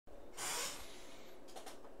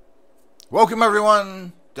Welcome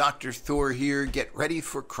everyone, Dr. Thor here. Get ready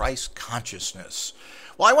for Christ consciousness.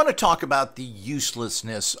 Well, I want to talk about the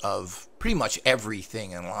uselessness of pretty much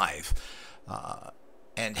everything in life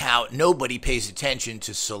and how nobody pays attention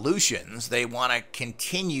to solutions. They want to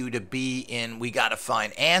continue to be in we got to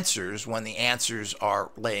find answers when the answers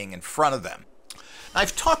are laying in front of them.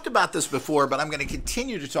 I've talked about this before, but I'm going to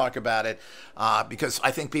continue to talk about it because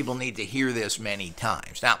I think people need to hear this many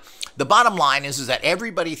times. Now, the bottom line is that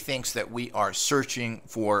everybody thinks that we are searching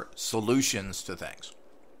for solutions to things.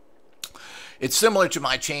 It's similar to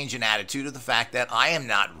my change in attitude of the fact that I am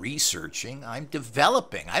not researching, I'm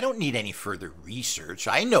developing. I don't need any further research.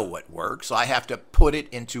 I know what works. I have to put it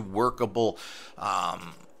into workable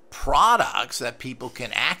products that people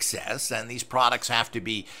can access, and these products have to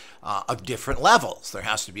be of different levels. There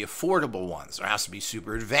has to be affordable ones. There has to be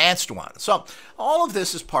super advanced ones. So all of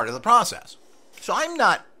this is part of the process. So I'm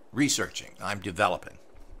not researching. I'm developing.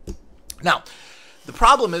 Now, the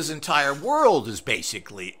problem is the entire world is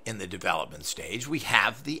basically in the development stage. We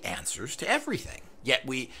have the answers to everything. Yet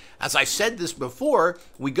we, as I said this before,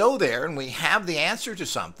 we go there and we have the answer to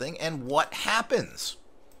something, and what happens?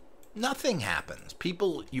 Nothing happens.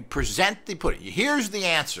 People, you present, they put it, here's the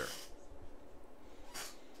answer.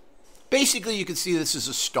 Basically, you can see this as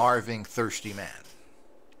a starving, thirsty man.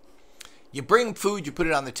 You bring him food, you put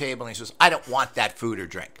it on the table, and he says, I don't want that food or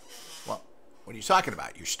drink. Well, what are you talking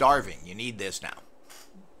about? You're starving. You need this now.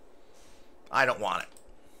 I don't want it.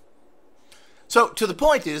 So, to the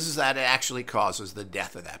point is that it actually causes the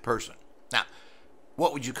death of that person. Now,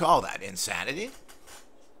 what would you call that? Insanity?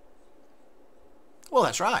 Well,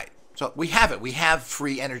 that's right. So we have it. We have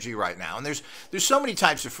free energy right now. And there's so many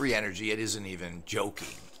types of free energy, it isn't even joking.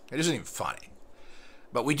 It isn't even funny.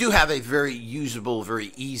 But we do have a very usable,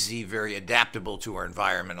 very easy, very adaptable to our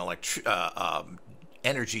environment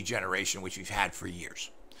energy generation, which we've had for years.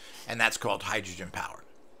 And that's called hydrogen power.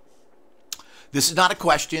 This is not a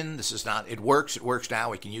question. This is not, it works. It works now.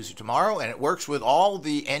 We can use it tomorrow. And it works with all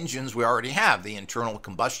the engines we already have. The internal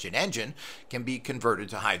combustion engine can be converted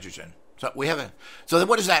to hydrogen. So we have a. So then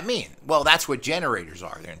what does that mean? Well, that's what generators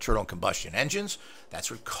are. They're internal combustion engines.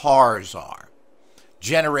 That's what cars are.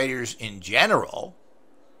 Generators in general,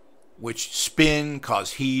 which spin,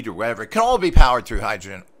 cause heat, or whatever, can all be powered through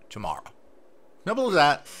hydrogen tomorrow. Simple as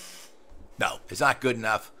that. No, it's not good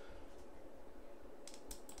enough.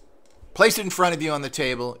 Place it in front of you on the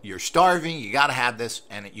table. You're starving. You got to have this,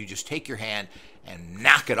 and you just take your hand and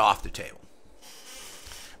knock it off the table.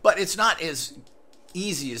 But it's not as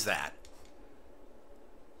easy as that.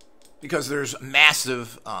 Because there's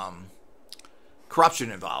massive corruption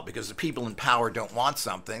involved, because the people in power don't want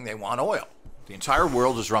something, they want oil. The entire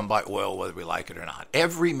world is run by oil, whether we like it or not.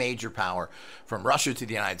 Every major power, from Russia to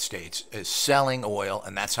the United States, is selling oil,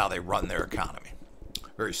 and that's how they run their economy.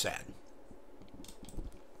 Very sad.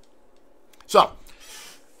 So,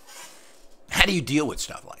 how do you deal with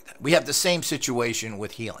stuff like that? We have the same situation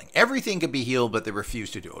with healing. Everything can be healed, but they refuse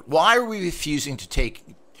to do it. Why are we refusing to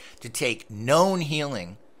take known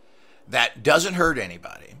healing that doesn't hurt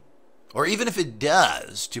anybody, or even if it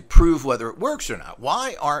does, to prove whether it works or not?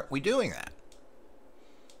 Why aren't we doing that?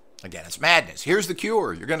 Again, it's madness. Here's the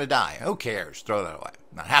cure. You're going to die. Who cares? Throw that away.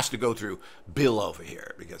 Now, it has to go through Bill over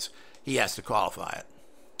here because he has to qualify it.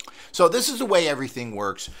 So this is the way everything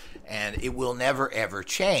works, and it will never, ever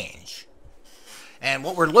change. And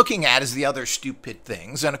what we're looking at is the other stupid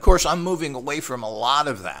things. And, of course, I'm moving away from a lot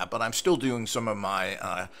of that, but I'm still doing some of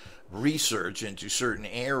my research into certain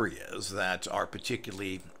areas that are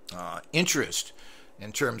particularly interest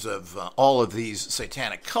in terms of all of these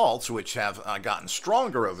satanic cults, which have gotten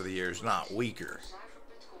stronger over the years, not weaker.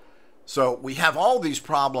 So we have all these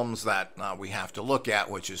problems that we have to look at,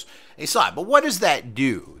 which is a side. But what does that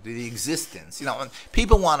do to the existence? You know,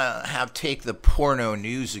 people want to take the porno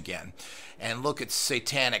news again and look at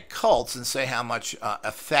satanic cults and say how much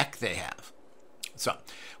effect they have. So,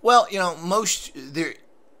 well, you know,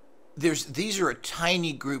 these are a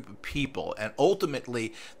tiny group of people, and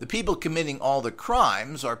ultimately the people committing all the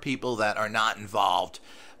crimes are people that are not involved.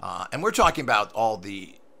 And we're talking about all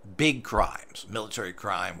the big crimes: military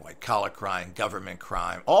crime, white-collar crime, government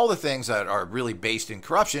crime, all the things that are really based in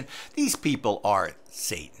corruption. These people are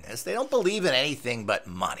Satanists. They don't believe in anything but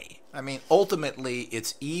money. I mean, ultimately,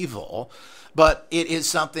 it's evil, but it is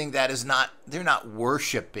something that is not, they're not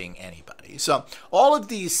worshiping anybody. So all of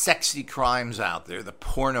these sexy crimes out there, the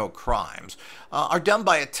porno crimes, are done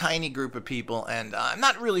by a tiny group of people, and I'm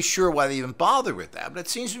not really sure why they even bother with that, but it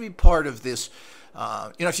seems to be part of this.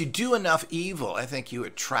 If you do enough evil, I think you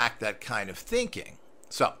attract that kind of thinking.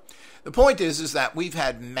 So the point is that we've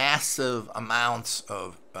had massive amounts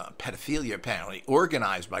of pedophilia, apparently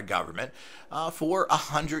organized by government for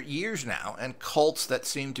 100 years now, and cults that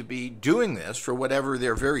seem to be doing this for whatever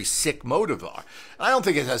their very sick motives are. And I don't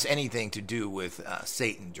think it has anything to do with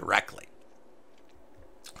Satan directly.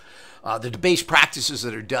 The debased practices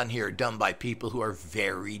that are done here are done by people who are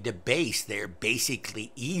very debased. They're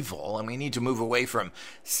basically evil, and we need to move away from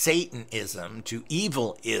Satanism to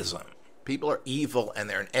evilism. People are evil, and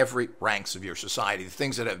they're in every ranks of your society, the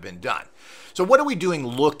things that have been done. So what are we doing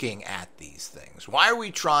looking at these things? Why are we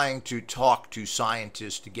trying to talk to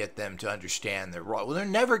scientists to get them to understand their role? Well, they're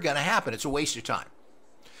never going to happen. It's a waste of time.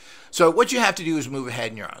 So what you have to do is move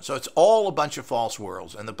ahead in your own. So it's all a bunch of false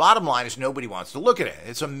worlds. And the bottom line is nobody wants to look at it.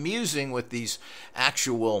 It's amusing with these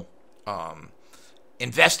actual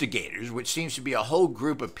investigators, which seems to be a whole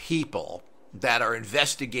group of people that are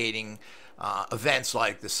investigating events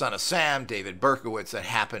like the Son of Sam, David Berkowitz, that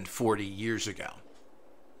happened 40 years ago.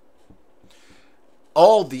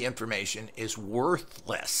 All the information is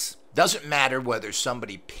worthless. Doesn't matter whether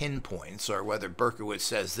somebody pinpoints or whether Berkowitz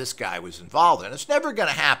says this guy was involved in it. It's never going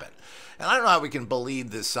to happen. And I don't know how we can believe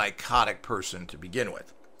this psychotic person to begin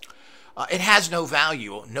with. It has no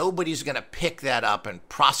value. Nobody's going to pick that up and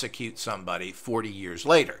prosecute somebody 40 years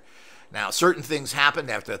later. Now, certain things happen.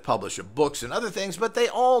 They have to publish books and other things, but they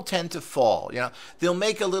all tend to fall. You know, they'll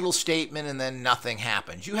make a little statement and then nothing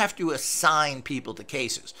happens. You have to assign people to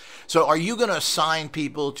cases. So are you going to assign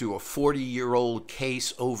people to a 40-year-old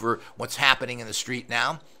case over what's happening in the street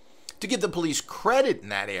now? To give the police credit in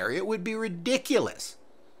that area would be ridiculous.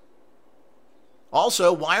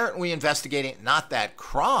 Also, why aren't we investigating not that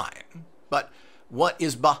crime, but what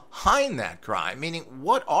is behind that crime? Meaning,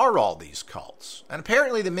 what are all these cults? And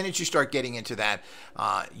apparently, the minute you start getting into that,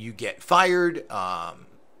 you get fired.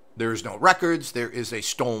 There's no records. There is a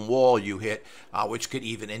stone wall you hit, which could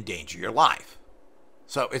even endanger your life.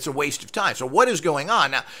 So it's a waste of time. So what is going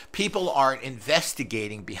on? Now, people aren't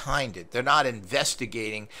investigating behind it. They're not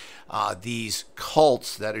investigating these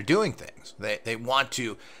cults that are doing things. They want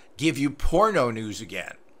to give you porno news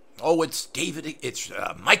again. Oh, it's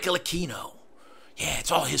Michael Aquino. Yeah,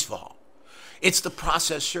 it's all his fault. It's the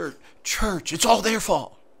Process Church. It's all their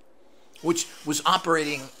fault. Which was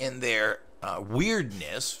operating in their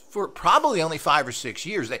weirdness for probably only 5 or 6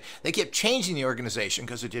 years. They kept changing the organization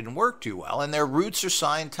because it didn't work too well. And their roots are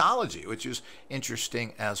Scientology, which is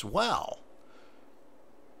interesting as well.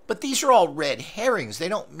 But these are all red herrings. They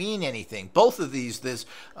don't mean anything. Both of these,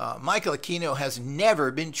 Michael Aquino has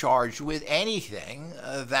never been charged with anything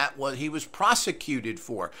he was prosecuted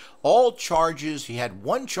for. All charges, he had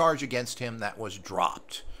one charge against him that was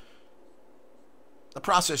dropped. The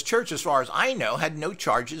Process Church, as far as I know, had no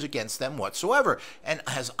charges against them whatsoever and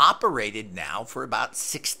has operated now for about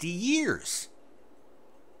 60 years.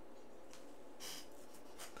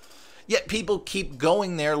 Yet people keep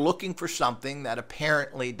going there looking for something that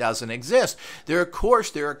apparently doesn't exist. Of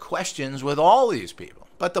course, there are questions with all these people.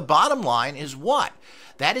 But the bottom line is what?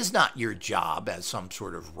 That is not your job as some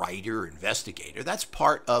sort of writer or investigator. That's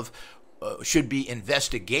part of, should be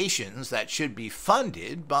investigations that should be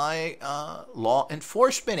funded by law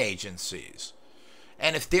enforcement agencies.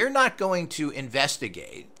 And if they're not going to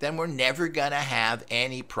investigate, then we're never going to have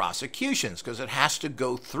any prosecutions because it has to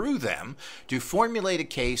go through them to formulate a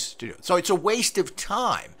case to do it. So it's a waste of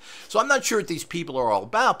time. So I'm not sure what these people are all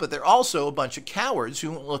about, but they're also a bunch of cowards who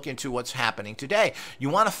won't look into what's happening today. You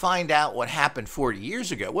want to find out what happened 40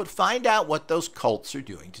 years ago? Well, find out what those cults are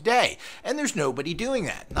doing today. And there's nobody doing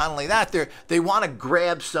that. Not only that, they want to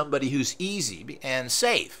grab somebody who's easy and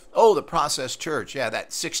safe. Oh, the Process Church. Yeah, that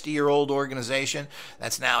 60-year-old organization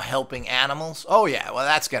that's now helping animals. Oh, yeah, well,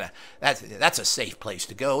 that's a safe place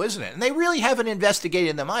to go, isn't it? And they really haven't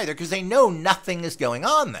investigated them either because they know nothing is going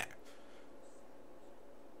on there.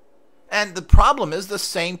 And the problem is the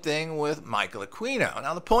same thing with Michael Aquino.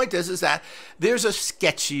 Now, the point is that there's a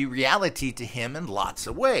sketchy reality to him in lots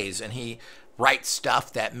of ways, and he writes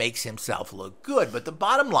stuff that makes himself look good. But the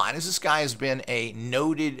bottom line is this guy has been a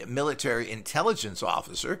noted military intelligence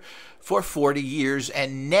officer for 40 years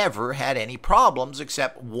and never had any problems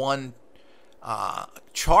except one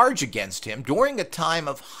charge against him during a time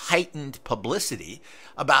of heightened publicity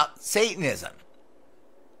about Satanism.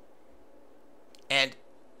 And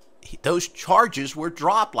those charges were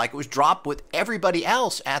dropped like it was dropped with everybody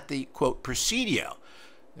else at the, quote, Presidio.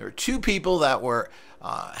 There were 2 people that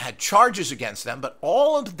had charges against them, but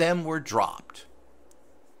all of them were dropped.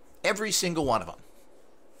 Every single one of them.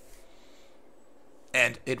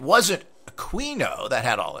 And it wasn't Aquino that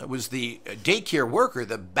had all. It was the daycare worker,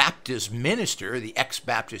 the Baptist minister, the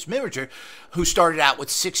ex-Baptist minister, who started out with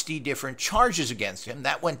 60 different charges against him.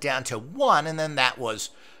 That went down to 1, and then that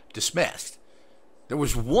was dismissed. There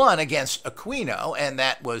was one against Aquino, and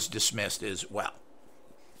that was dismissed as well.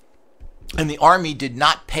 And the Army did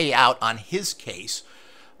not pay out on his case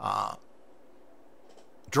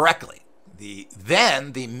directly.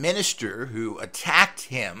 Then the minister who attacked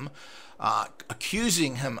him,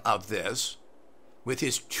 accusing him of this, with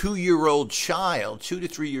his 2-year-old child, 2 to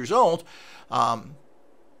 3 years old,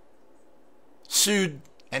 sued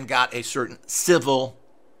and got a certain civil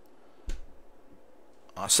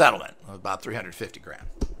settlement of about $350,000.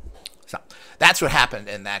 So that's what happened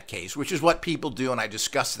in that case, which is what people do, and I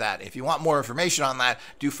discussed that. If you want more information on that,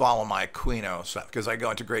 do follow my Aquino stuff, because I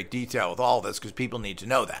go into great detail with all this, because people need to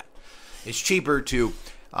know that. It's cheaper to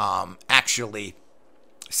actually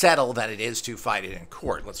settle than it is to fight it in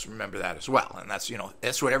court. Let's remember that as well. And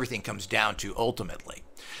that's what everything comes down to ultimately.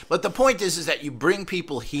 But the point is that you bring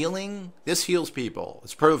people healing. This heals people.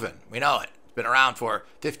 It's proven. We know it. It's been around for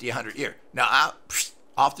 50, 100 years. Now,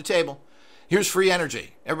 off the table. Here's free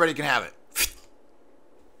energy. Everybody can have it.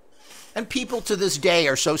 And people to this day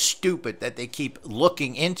are so stupid that they keep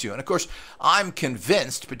looking into. And of course, I'm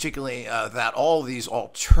convinced, particularly that all these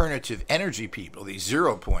alternative energy people, these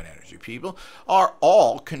 0-point energy people, are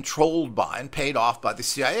all controlled by and paid off by the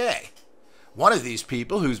CIA. One of these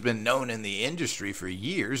people, who's been known in the industry for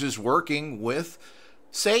years, is working with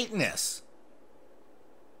Satanists.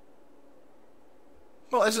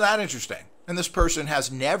 Well, isn't that interesting? And this person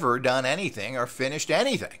has never done anything or finished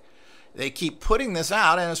anything. They keep putting this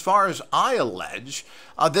out, and as far as I allege,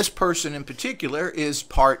 this person in particular is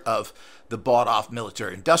part of the bought-off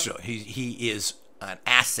military industrial. He is an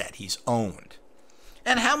asset. He's owned.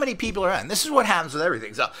 And how many people are in? This is what happens with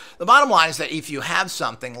everything. So the bottom line is that if you have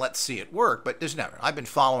something, let's see it work. But there's never. I've been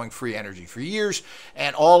following free energy for years,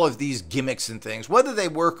 and all of these gimmicks and things, whether they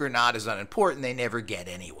work or not is unimportant. They never get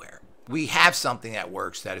anywhere. We have something that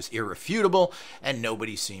works that is irrefutable, and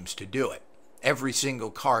nobody seems to do it. Every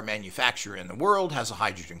single car manufacturer in the world has a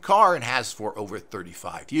hydrogen car and has for over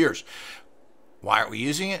 35 years. Why aren't we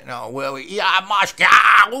using it? No, well, I'm the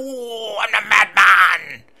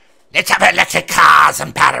madman. Let's have electric cars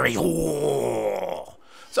and battery. Ooh.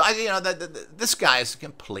 So, this guy is a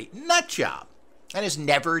complete nut job and has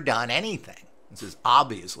never done anything. This is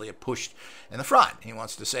obviously a push in the front. He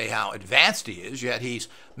wants to say how advanced he is, yet he's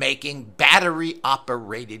making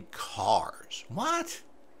battery-operated cars. What?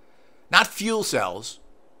 Not fuel cells,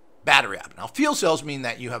 battery operated. Now, fuel cells mean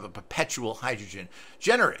that you have a perpetual hydrogen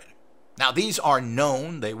generator. Now, these are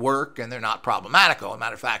known, they work, and they're not problematical. As a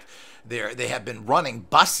matter of fact, they have been running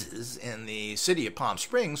buses in the city of Palm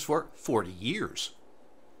Springs for 40 years.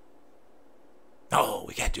 No,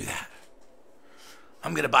 we can't do that.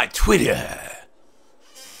 I'm going to buy Twitter.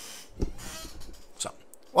 So,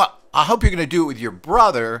 well, I hope you're going to do it with your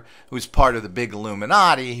brother, who's part of the big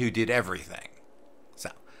Illuminati, who did everything.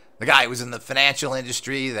 The guy who was in the financial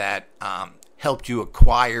industry that helped you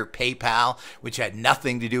acquire PayPal, which had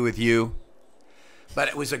nothing to do with you. But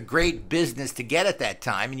it was a great business to get at that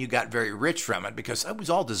time, and you got very rich from it because it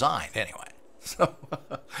was all designed anyway.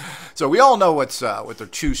 So we all know what the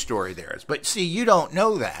true story there is. But see, you don't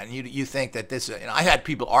know that, and you think that this. I had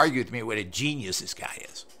people argue with me what a genius this guy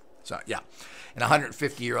is. So yeah. And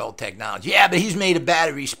 150-year-old technology. Yeah, but he's made a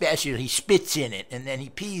battery special. He spits in it, and then he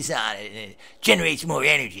pees on it, and it generates more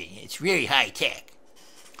energy. It's really high-tech.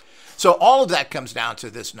 So all of that comes down to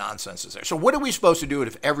this nonsense is there. So what are we supposed to do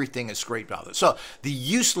if everything is scraped off? So the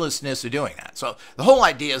uselessness of doing that. So the whole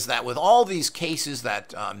idea is that with all these cases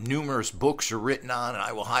that numerous books are written on, and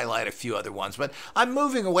I will highlight a few other ones, but I'm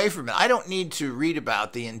moving away from it. I don't need to read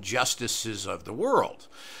about the injustices of the world.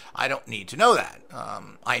 I don't need to know that.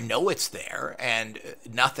 I know it's there, and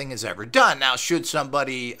nothing is ever done. Now, should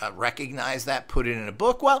somebody recognize that, put it in a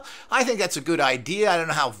book? Well, I think that's a good idea. I don't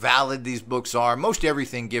know how valid these books are. Most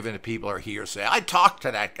everything given to people are hearsay. I talked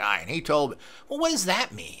to that guy, and he told me, well, what does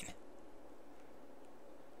that mean?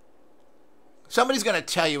 Somebody's going to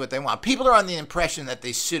tell you what they want. People are on the impression that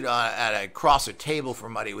they sit across a table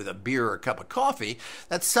from somebody with a beer or a cup of coffee,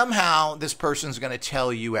 that somehow this person's going to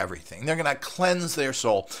tell you everything. They're going to cleanse their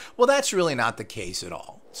soul. Well, that's really not the case at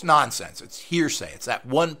all. It's nonsense. It's hearsay. It's that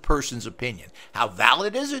one person's opinion. How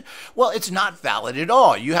valid is it? Well, it's not valid at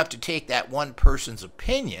all. You have to take that one person's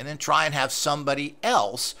opinion and try and have somebody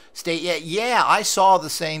else state, yeah, I saw the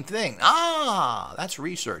same thing. Ah, that's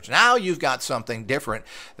research. Now you've got something different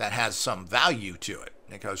that has some value to it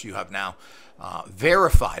because you have now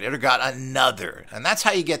verified it or got another. And that's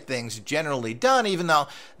how you get things generally done, even though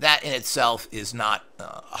that in itself is not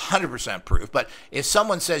 100% proof. But if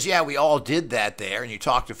someone says, yeah, we all did that there, and you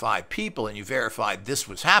talk to 5 people and you verified this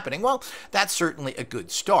was happening, well, that's certainly a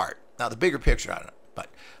good start. Now, the bigger picture, I don't know.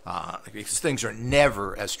 but because things are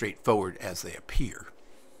never as straightforward as they appear.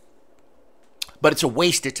 But it's a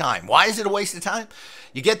waste of time. Why is it a waste of time?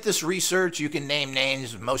 You get this research, you can name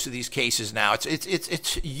names in most of these cases now.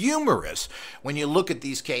 It's humorous when you look at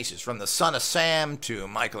these cases, from the Son of Sam to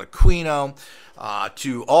Michael Aquino,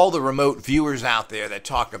 to all the remote viewers out there that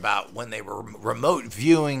talk about when they were remote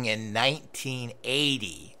viewing in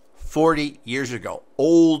 1980. 40 years ago,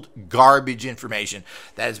 old garbage information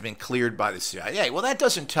that has been cleared by the CIA. Well, that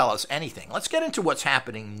doesn't tell us anything. Let's get into what's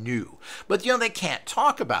happening new. But, they can't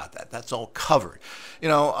talk about that. That's all covered.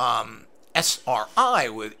 SRI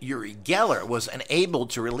with Uri Geller was unable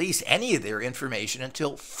to release any of their information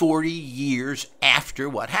until 40 years after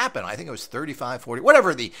what happened. I think it was 35, 40,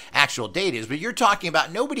 whatever the actual date is. But you're talking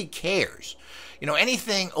about nobody cares.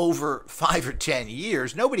 Anything over 5 or 10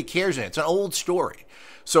 years, nobody cares. It's an old story.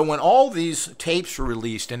 So when all these tapes were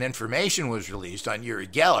released and information was released on Uri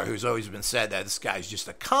Geller, who's always been said that this guy's just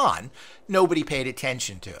a con, nobody paid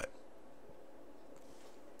attention to it.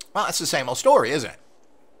 Well, it's the same old story, isn't it?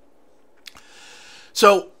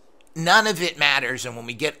 So none of it matters. And when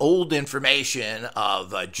we get old information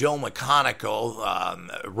of Joe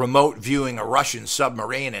McConnell remote viewing a Russian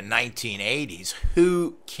submarine in 1980s,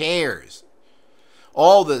 who cares?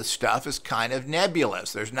 All this stuff is kind of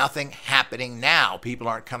nebulous. There's nothing happening now. People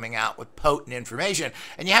aren't coming out with potent information.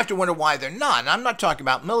 And you have to wonder why they're not. And I'm not talking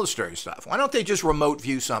about military stuff. Why don't they just remote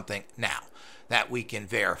view something now that we can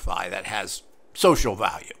verify that has social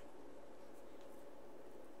value?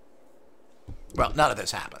 Well, none of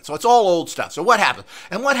this happens. So it's all old stuff. So what happens?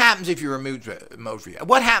 And what happens if you remote view?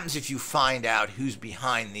 What happens if you find out who's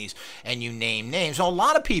behind these and you name names? Well, a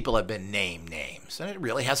lot of people have been named names, and it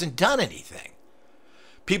really hasn't done anything.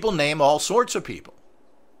 People name all sorts of people.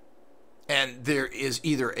 And there is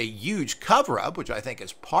either a huge cover-up, which I think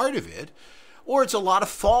is part of it, or it's a lot of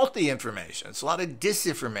faulty information. It's a lot of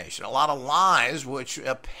disinformation, a lot of lies, which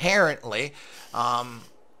apparently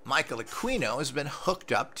Michael Aquino has been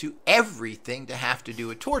hooked up to everything to have to do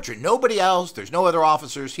with torture. Nobody else, there's no other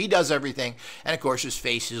officers, he does everything, and of course his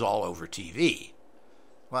face is all over TV.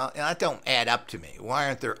 Well, that don't add up to me. Why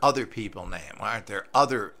aren't there other people named? Why aren't there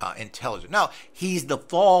other intelligent? No, he's the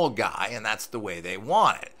fall guy, and that's the way they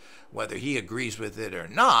want it. Whether he agrees with it or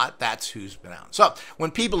not, that's who's been out. So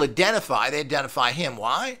when people identify, they identify him.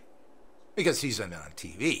 Why? Because he's on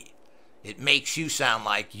TV. It makes you sound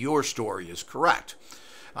like your story is correct.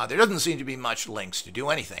 There doesn't seem to be much links to do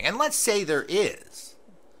anything. And let's say there is.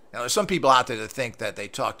 Now, there's some people out there that think that they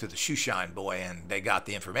talked to the shoeshine boy and they got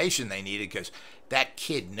the information they needed because that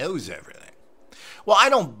kid knows everything. Well, I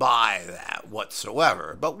don't buy that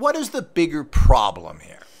whatsoever. But what is the bigger problem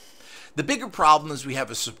here? The bigger problem is we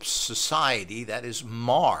have a society that is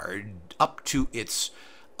marred up to its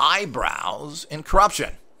eyebrows in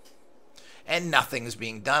corruption. And nothing is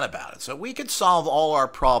being done about it. So we could solve all our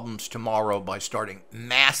problems tomorrow by starting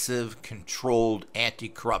massive, controlled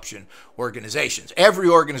anti-corruption organizations. Every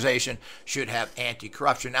organization should have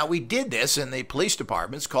anti-corruption. Now, we did this in the police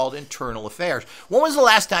departments called Internal Affairs. When was the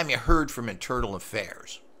last time you heard from Internal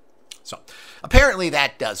Affairs? So apparently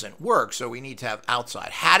that doesn't work, so we need to have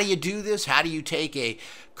outside. How do you do this? How do you take a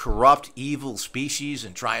corrupt, evil species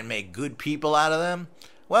and try and make good people out of them?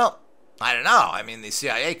 Well, I don't know. I mean, the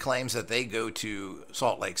CIA claims that they go to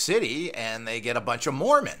Salt Lake City and they get a bunch of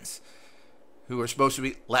Mormons who are supposed to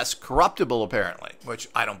be less corruptible, apparently, which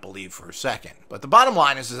I don't believe for a second. But the bottom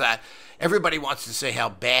line is that everybody wants to say how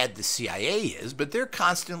bad the CIA is, but they're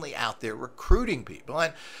constantly out there recruiting people.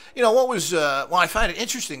 And, what was, I find an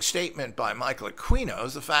interesting statement by Michael Aquino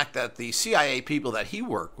is the fact that the CIA people that he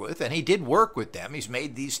worked with, and he did work with them, he's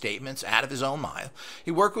made these statements out of his own mouth.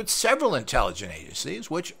 He worked with several intelligence agencies,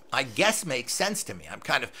 which I guess makes sense to me. I'm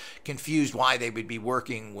kind of confused why they would be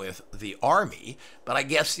working with the Army, but I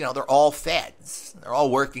guess, they're all feds. They're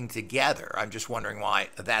all working together. I'm just wondering why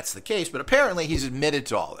that's the case, but apparently he's admitted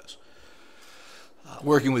to all this.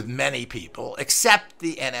 Working with many people, except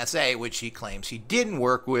the NSA, which he claims he didn't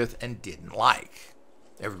work with and didn't like.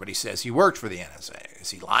 Everybody says he worked for the NSA.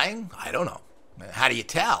 Is he lying? I don't know. How do you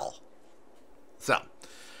tell? So,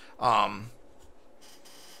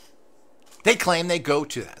 they claim they go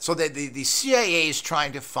to that. So the CIA is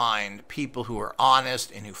trying to find people who are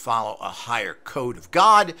honest and who follow a higher code of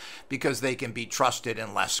God because they can be trusted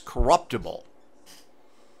and less corruptible.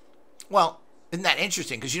 Well, isn't that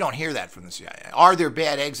interesting? Because you don't hear that from the CIA. Are there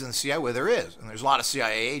bad eggs in the CIA? Well, there is. And there's a lot of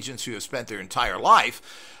CIA agents who have spent their entire life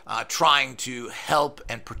trying to help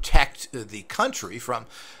and protect the country from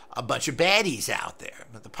a bunch of baddies out there.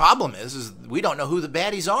 But the problem is we don't know who the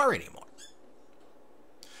baddies are anymore.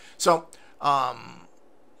 So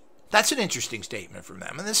That's an interesting statement from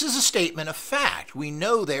them. And this is a statement of fact. We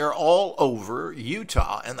know they are all over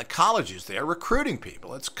Utah and the colleges there recruiting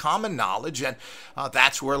people. It's common knowledge, and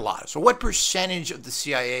that's where a lot of. So what percentage of the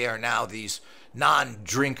CIA are now these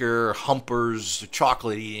non-drinker, humpers,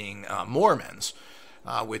 chocolate-eating Mormons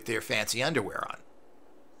with their fancy underwear on?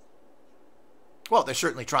 Well, they're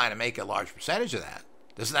certainly trying to make a large percentage of that.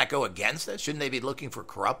 Doesn't that go against it? Shouldn't they be looking for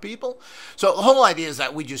corrupt people? So the whole idea is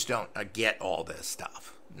that we just don't get all this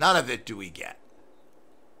stuff. None of it do we get.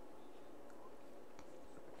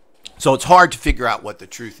 So it's hard to figure out what the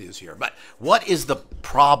truth is here. But what is the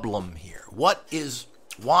problem here?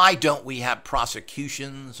 Why don't we have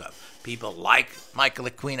prosecutions of people like Michael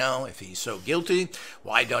Aquino if he's so guilty?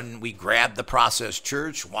 Why don't we grab the Process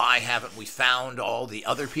Church? Why haven't we found all the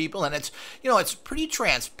other people? And it's pretty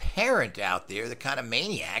transparent out there, the kind of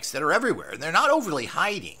maniacs that are everywhere. And they're not overly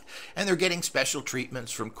hiding. And they're getting special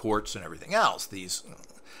treatments from courts and everything else, these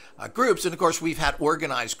groups. And of course, we've had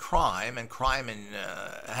organized crime, and crime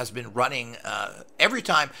has been running every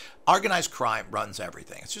time. Organized crime runs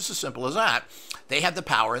everything. It's just as simple as that. They have the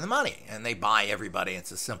power and the money, and they buy everybody.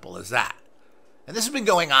 It's as simple as that. And this has been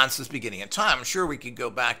going on since the beginning of time. I'm sure we could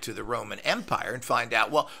go back to the Roman Empire and find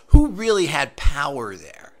out, well, who really had power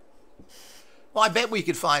there? Well, I bet we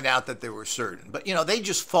could find out that there were certain. But, they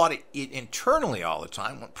just fought it internally all the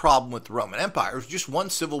time. One problem with the Roman Empire was just one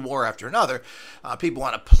civil war after another. People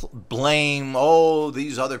want to blame,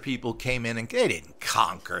 these other people came in, and they didn't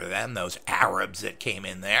conquer them, those Arabs that came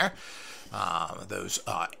in there. Those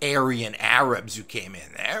Aryan Arabs who came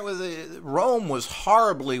in there. Rome was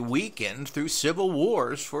horribly weakened through civil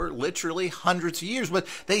wars for literally hundreds of years, but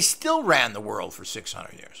they still ran the world for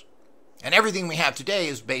 600 years. And everything we have today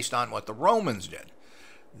is based on what the Romans did.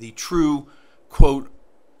 The true, quote,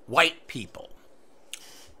 white people,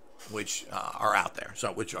 which are out there.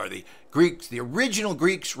 So, which are the Greeks, the original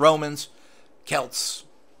Greeks, Romans, Celts,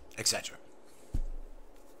 etc.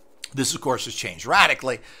 This, of course, has changed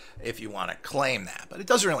radically if you want to claim that. But it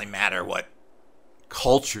doesn't really matter what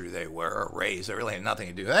culture they were or race. They really had nothing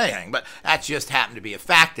to do with anything. But that just happened to be a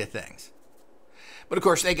fact of things. But, of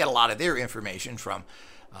course, they get a lot of their information from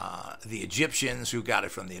the Egyptians, who got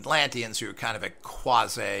it from the Atlanteans, who were kind of a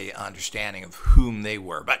quasi-understanding of whom they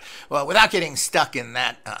were. But, well, without getting stuck in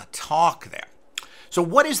that talk there. So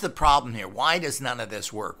what is the problem here? Why does none of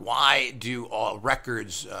this work? Why do all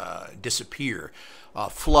records disappear?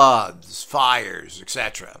 Floods, fires,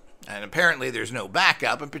 etc. And apparently there's no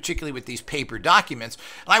backup, and particularly with these paper documents.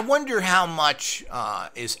 And I wonder how much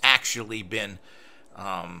is actually been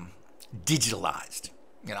digitalized.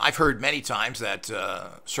 I've heard many times that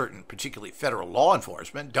certain, particularly federal law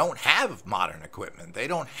enforcement, don't have modern equipment. They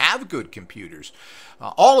don't have good computers.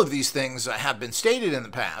 All of these things have been stated in the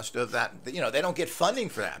past of that, they don't get funding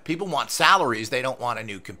for that. People want salaries. They don't want a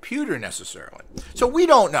new computer necessarily. So we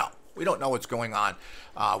don't know. We don't know what's going on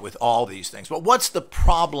with all these things. But what's the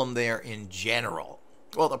problem there in general?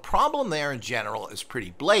 Well, the problem there in general is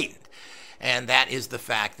pretty blatant. And that is the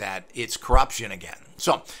fact that it's corruption again.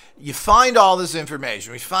 So you find all this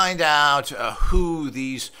information. We find out who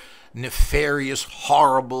these nefarious,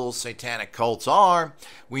 horrible, satanic cults are.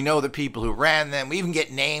 We know the people who ran them. We even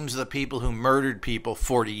get names of the people who murdered people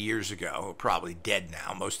 40 years ago, who are probably dead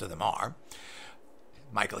now. Most of them are.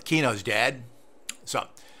 Michael Aquino's dead. So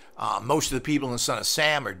most of the people in the Son of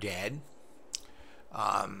Sam are dead.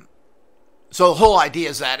 So the whole idea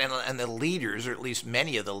is that, and the leaders, or at least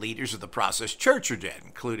many of the leaders of the Process Church are dead,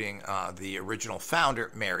 including the original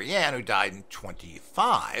founder, Mary Ann, who died in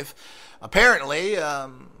 25. Apparently,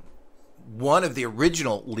 one of the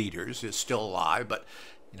original leaders is still alive, but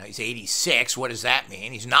he's 86. What does that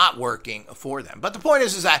mean? He's not working for them. But the point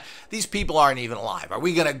is that these people aren't even alive. Are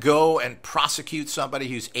we going to go and prosecute somebody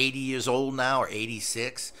who's 80 years old now, or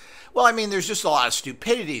 86? Well, there's just a lot of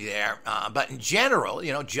stupidity there. But in general,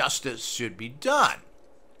 justice should be done.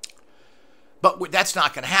 But that's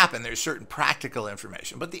not going to happen. There's certain practical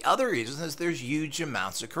information. But the other reason is there's huge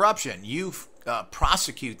amounts of corruption. You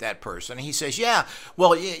prosecute that person, and he says, yeah,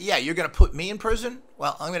 you're going to put me in prison?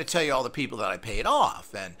 Well, I'm going to tell you all the people that I paid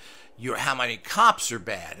off, and how many cops are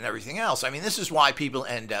bad, and everything else. This is why people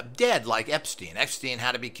end up dead, like Epstein. Epstein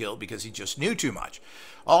had to be killed because he just knew too much.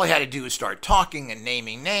 All he had to do was start talking and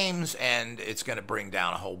naming names, and it's going to bring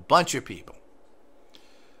down a whole bunch of people.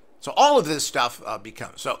 So all of this stuff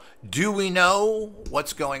becomes. So do we know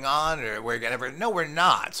what's going on, or we're going to? No, we're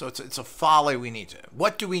not. So it's a folly we need to.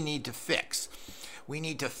 What do we need to fix? We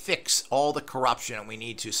need to fix all the corruption, and we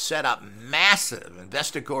need to set up massive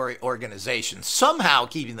investigatory organizations, somehow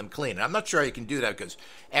keeping them clean. And I'm not sure you can do that because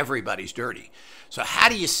everybody's dirty. So how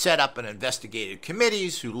do you set up an investigative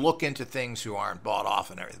committees who look into things who aren't bought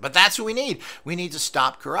off and everything? But that's what we need. We need to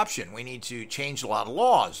stop corruption. We need to change a lot of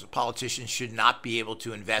laws. Politicians should not be able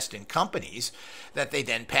to invest in companies that they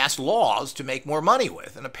then pass laws to make more money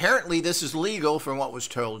with. And apparently this is legal from what was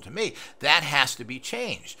told to me. That has to be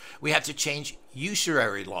changed. We have to change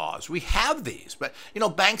usury laws. We have these, but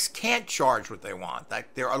banks can't charge what they want.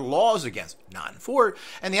 There are laws against it, not enforced.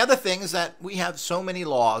 And the other thing is that we have so many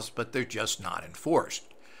laws, but they're just not enforced.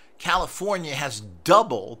 California has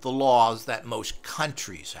double the laws that most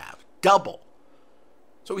countries have. Double.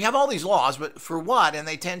 So we have all these laws, but for what? And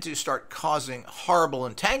they tend to start causing horrible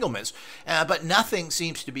entanglements, but nothing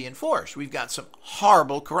seems to be enforced. We've got some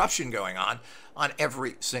horrible corruption going on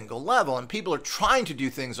every single level, and people are trying to do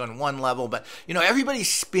things on one level, but everybody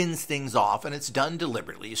spins things off, and it's done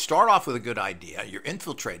deliberately. You start off with a good idea, you're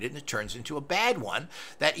infiltrated, and it turns into a bad one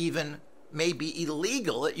that even may be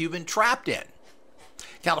illegal that you've been trapped in.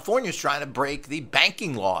 California is trying to break the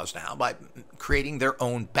banking laws now by creating their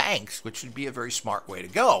own banks, which would be a very smart way to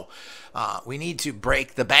go. We need to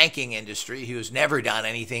break the banking industry, who has never done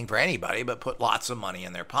anything for anybody but put lots of money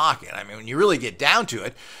in their pocket. I mean, when you really get down to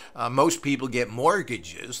it, most people get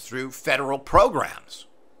mortgages through federal programs.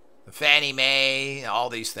 The Fannie Mae,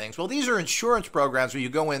 all these things. Well, these are insurance programs where you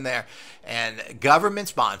go in there and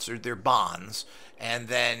government-sponsored, they're bonds, and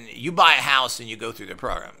then you buy a house and you go through the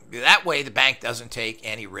program. That way, the bank doesn't take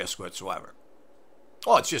any risk whatsoever.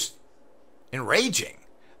 Oh, it's just enraging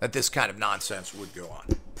that this kind of nonsense would go on.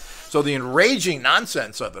 So the enraging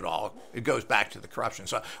nonsense of it all, it goes back to the corruption.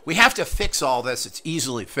 So we have to fix all this. It's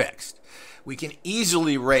easily fixed. We can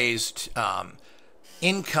easily raise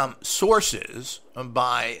income sources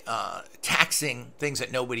by taxing things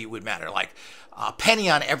that nobody would matter, like a penny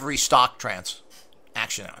on every stock transaction.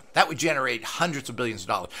 That would generate hundreds of billions of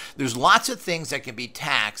dollars. There's lots of things that can be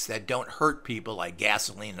taxed that don't hurt people, like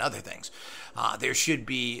gasoline and other things. There should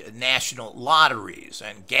be national lotteries,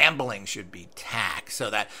 and gambling should be taxed so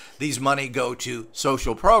that these money go to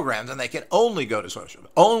social programs, and they can only go to social,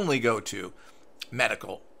 only go to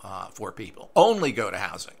medical for people, only go to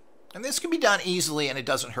housing. And this can be done easily, and it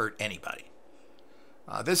doesn't hurt anybody.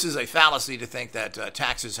 This is a fallacy to think that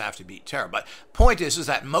taxes have to be terrible. But point is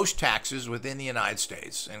that most taxes within the United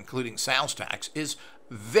States, including sales tax, is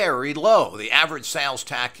very low. The average sales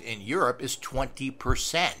tax in Europe is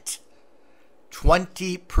 20%.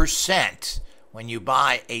 20% when you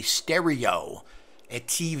buy a stereo, a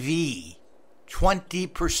TV.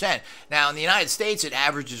 20%. Now, in the United States, it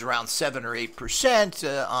averages around 7 or 8%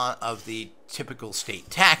 of the typical state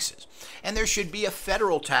taxes. And there should be a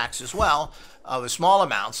federal tax as well of a small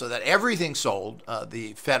amount so that everything sold,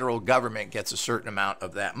 the federal government gets a certain amount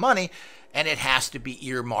of that money, and it has to be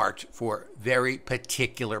earmarked for very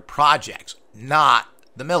particular projects, not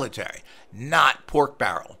the military, not pork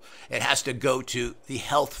barrel. It has to go to the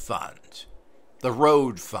health fund, the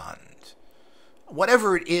road fund,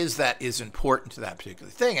 whatever it is that is important to that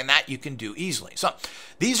particular thing, and that you can do easily. So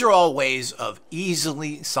these are all ways of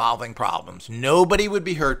easily solving problems. Nobody would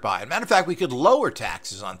be hurt by it. Matter of fact, we could lower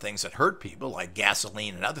taxes on things that hurt people, like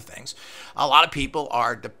gasoline and other things. A lot of people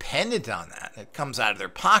are dependent on that. It comes out of their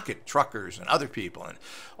pocket, truckers and other people and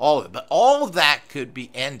all of it. But all of that could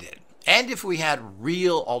be ended. And if we had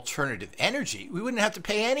real alternative energy, we wouldn't have to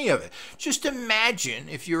pay any of it. Just imagine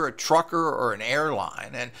if you're a trucker or an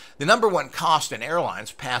airline, and the number one cost in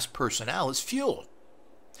airlines past personnel is fuel.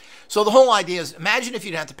 So the whole idea is, imagine if you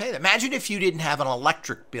didn't have to pay that. Imagine if you didn't have an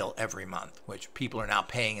electric bill every month, which people are now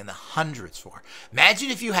paying in the hundreds for. Imagine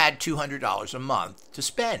if you had $200 a month to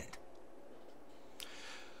spend.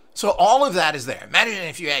 So all of that is there. Imagine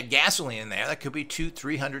if you had gasoline in there, that could be $200,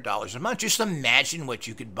 $300 a month. Just imagine what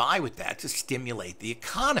you could buy with that to stimulate the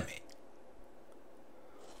economy.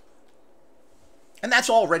 And that's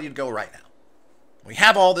all ready to go right now. We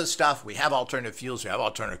have all this stuff. We have alternative fuels. We have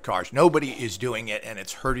alternative cars. Nobody is doing it, and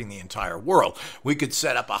it's hurting the entire world. We could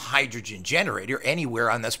set up a hydrogen generator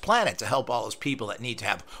anywhere on this planet to help all those people that need to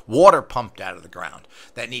have water pumped out of the ground,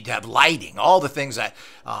 that need to have lighting, all the things that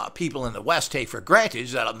people in the West take for granted,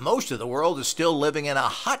 is that most of the world is still living in a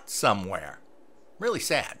hut somewhere. Really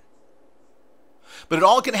sad. But it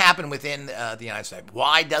all can happen within the United States.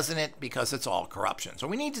 Why doesn't it? Because it's all corruption. So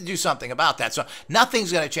we need to do something about that. So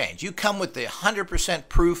nothing's going to change. You come with the 100%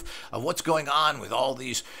 proof of what's going on with all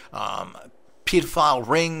these pedophile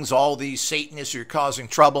rings, all these Satanists are causing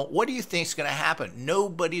trouble. What do you think is going to happen?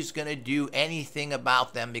 Nobody's going to do anything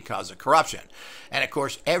about them because of corruption. And of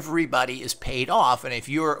course, everybody is paid off. And if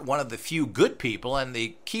you're one of the few good people, and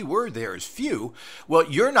the key word there is few, well,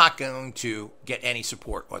 you're not going to get any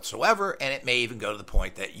support whatsoever. And it may even go to the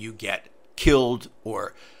point that you get killed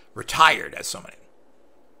or retired as somebody.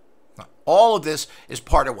 All of this is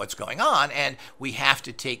part of what's going on, and we have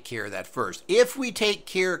to take care of that first. If we take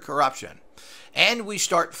care of corruption and we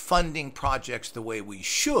start funding projects the way we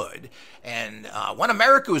should, and when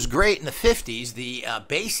America was great in the 50s, the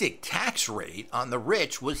basic tax rate on the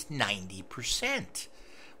rich was 90%.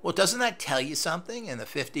 Well, doesn't that tell you something? In the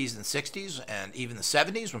 50s and 60s and even the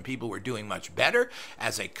 70s, when people were doing much better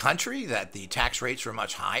as a country, that the tax rates were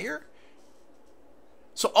much higher?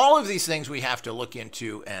 So all of these things we have to look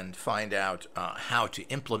into and find out how to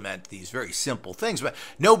implement these very simple things, but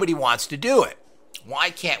nobody wants to do it. Why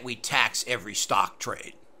can't we tax every stock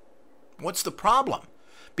trade? What's the problem?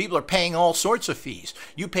 People are paying all sorts of fees.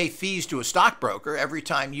 You pay fees to a stockbroker every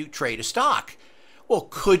time you trade a stock. Well,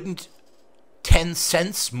 couldn't 10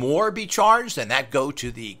 cents more be charged and that go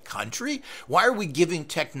to the country? Why are we giving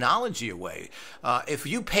technology away? If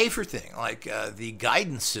you pay for things like the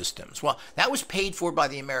guidance systems, well, that was paid for by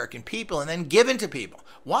the American people and then given to people.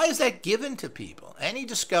 Why is that given to people? Any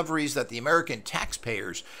discoveries that the American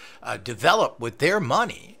taxpayers develop with their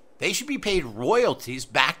money, they should be paid royalties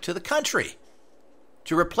back to the country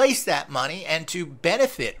to replace that money and to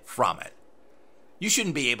benefit from it. You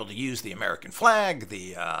shouldn't be able to use the American flag,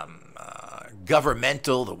 the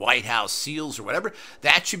governmental, the White House seals or whatever.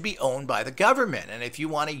 That should be owned by the government. And if you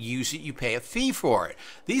want to use it, you pay a fee for it.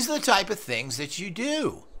 These are the type of things that you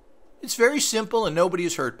do. It's very simple and nobody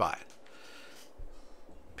is hurt by it.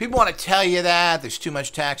 People want to tell you that there's too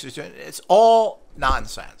much taxes. It's all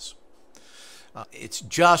nonsense. It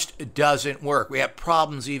just doesn't work. We have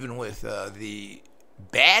problems even with the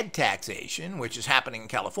bad taxation, which is happening in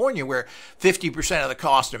California, where 50% of the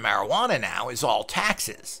cost of marijuana now is all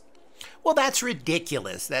taxes. Well, that's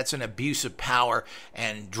ridiculous. That's an abuse of power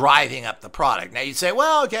and driving up the product. Now, you'd say,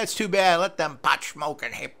 well, that's too bad. Let them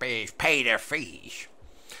pot-smoking hippies pay their fees.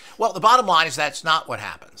 Well, the bottom line is that's not what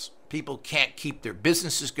happens. People can't keep their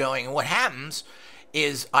businesses going. And what happens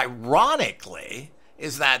is, ironically,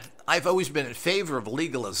 is that I've always been in favor of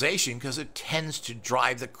legalization because it tends to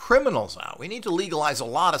drive the criminals out. We need to legalize a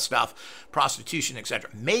lot of stuff, prostitution,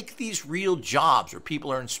 etc. Make these real jobs where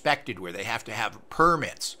people are inspected, where they have to have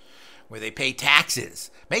permits, where they pay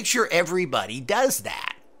taxes. Make sure everybody does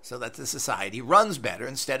that so that the society runs better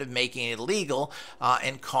instead of making it illegal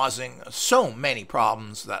and causing so many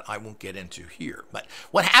problems that I won't get into here. But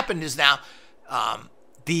what happened is now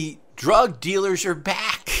the drug dealers are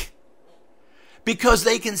back, because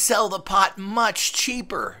they can sell the pot much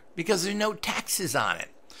cheaper because there's no taxes on it.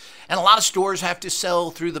 And a lot of stores have to sell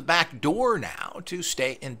through the back door now to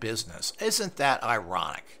stay in business. Isn't that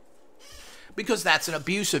ironic? Because that's an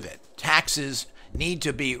abuse of it. Taxes need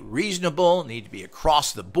to be reasonable, need to be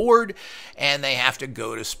across the board, and they have to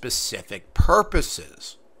go to specific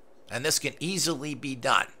purposes. And this can easily be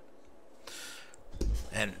done.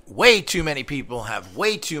 And way too many people have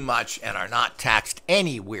way too much and are not taxed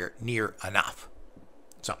anywhere near enough.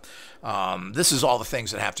 So this is all the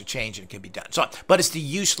things that have to change and can be done. So, but it's the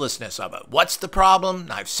uselessness of it. What's the problem?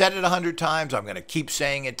 I've said it 100 times. I'm going to keep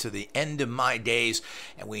saying it to the end of my days.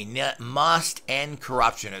 And we must end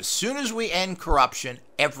corruption. As soon as we end corruption,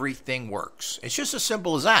 everything works. It's just as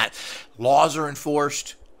simple as that. Laws are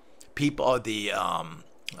enforced. People,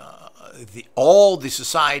 all the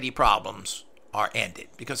society problems are ended,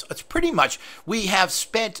 because it's pretty much, we have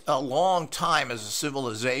spent a long time as a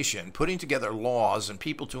civilization putting together laws and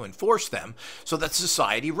people to enforce them so that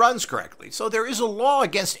society runs correctly. So there is a law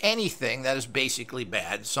against anything that is basically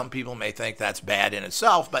bad. Some people may think that's bad in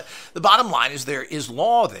itself, but the bottom line is there is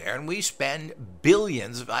law there, and we spend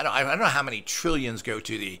billions, I don't know how many trillions go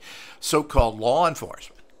to the so-called law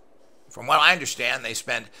enforcement. From what I understand, they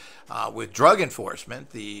spend with drug enforcement,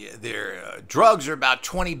 their drugs are about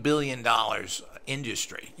 $20 billion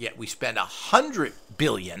industry, yet we spend $100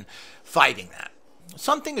 billion fighting that.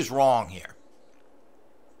 Something is wrong here.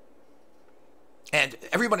 And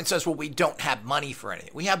everybody says, well, we don't have money for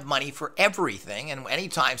anything. We have money for everything, and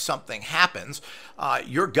anytime something happens,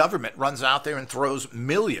 your government runs out there and throws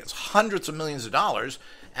millions, hundreds of millions of dollars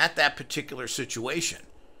at that particular situation.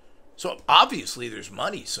 So obviously there's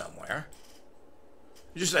money somewhere.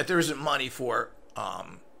 It's just that there isn't money for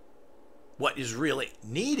what is really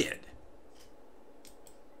needed.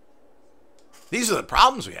 These are the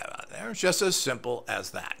problems we have out there. It's just as simple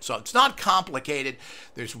as that. So it's not complicated.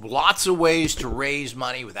 There's lots of ways to raise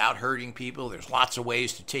money without hurting people. There's lots of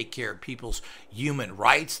ways to take care of people's human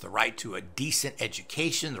rights, the right to a decent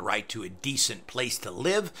education, the right to a decent place to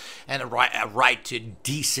live, and a right to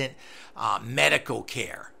decent medical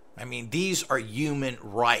care. I mean, these are human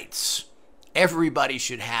rights. Everybody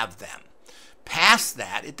should have them. Past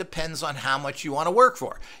that, it depends on how much you want to work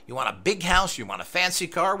for. You want a big house, you want a fancy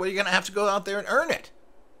car, well, you're going to have to go out there and earn it.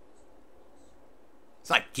 It's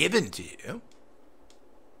not given to you.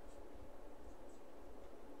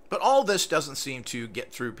 But all this doesn't seem to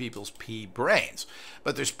get through people's pea brains.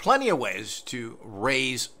 But there's plenty of ways to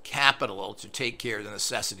raise capital to take care of the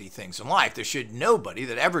necessity things in life. There should nobody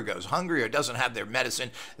that ever goes hungry or doesn't have their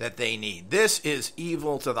medicine that they need. This is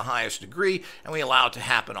evil to the highest degree, and we allow it to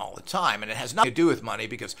happen all the time. And it has nothing to do with money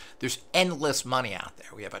because there's endless money out there.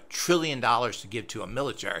 We have $1 trillion to give to a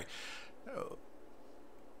military.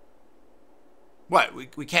 What,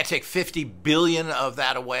 we can't take 50 billion of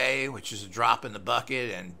that away, which is a drop in the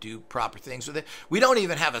bucket, and do proper things with it? We don't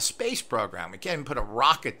even have a space program. We can't even put a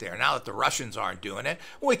rocket there. Now that the Russians aren't doing it,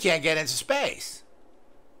 we can't get into space.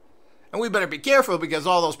 And we better be careful because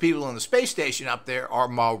all those people in the space station up there are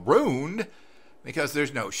marooned because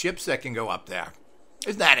there's no ships that can go up there.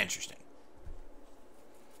 Isn't that interesting?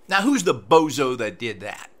 Now, who's the bozo that did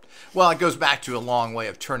that? Well, it goes back to a long way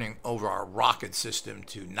of turning over our rocket system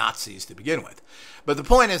to Nazis to begin with. But the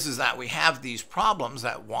point is that we have these problems.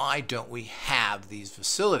 That why don't we have these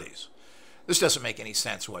facilities? This doesn't make any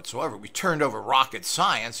sense whatsoever. We turned over rocket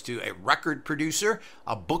science to a record producer,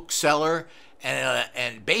 a bookseller,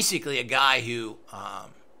 and basically a guy who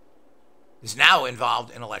is now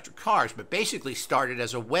involved in electric cars, but basically started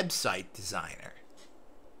as a website designer.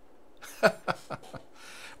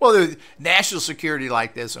 Well, there's national security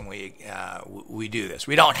like this, and we do this.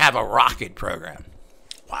 We don't have a rocket program.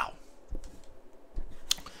 Wow.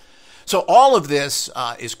 So all of this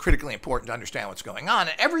is critically important to understand what's going on,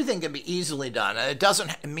 and everything can be easily done. And it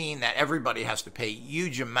doesn't mean that everybody has to pay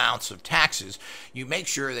huge amounts of taxes. You make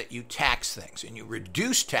sure that you tax things, and you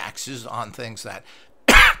reduce taxes on things that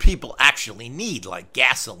people actually need, like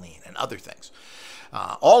gasoline and other things.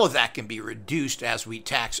 All of that can be reduced as we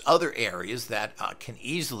tax other areas that can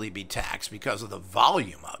easily be taxed because of the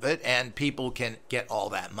volume of it, and people can get all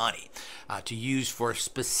that money to use for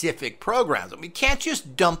specific programs. And we can't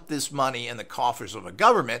just dump this money in the coffers of a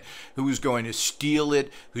government who's going to steal it,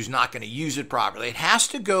 who's not going to use it properly. It has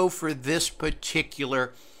to go for this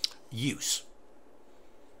particular use.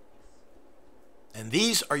 And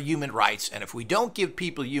these are human rights, and if we don't give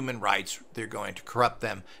people human rights, they're going to corrupt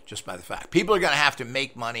them just by the fact. People are going to have to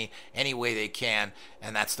make money any way they can,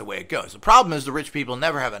 and that's the way it goes. The problem is the rich people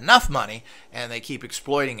never have enough money, and they keep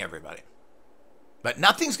exploiting everybody. But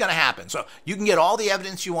nothing's going to happen. So you can get all the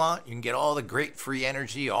evidence you want. You can get all the great free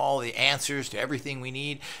energy, all the answers to everything we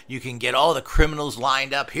need. You can get all the criminals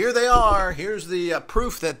lined up. Here they are. Here's the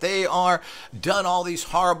proof that they are done all these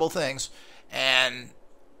horrible things. And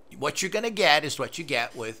what you're going to get is what you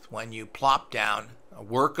get with when you plop down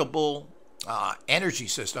workable energy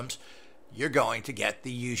systems. You're going to get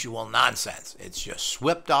the usual nonsense. It's just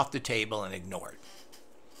swept off the table and ignored.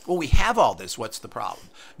 Well, we have all this. What's the problem?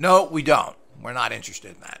 No, we don't. We're not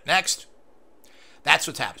interested in that. Next. That's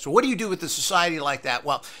what's happening. So what do you do with a society like that?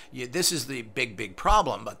 Well, this is the big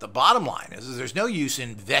problem, but the bottom line is there's no use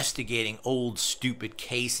investigating old, stupid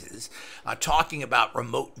cases, talking about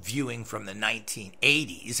remote viewing from the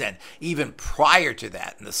 1980s, and even prior to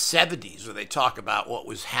that, in the 70s, where they talk about what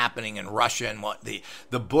was happening in Russia and what the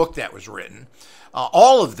book that was written.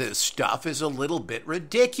 All of this stuff is a little bit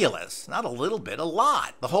ridiculous. Not a little bit, a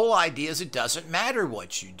lot. The whole idea is it doesn't matter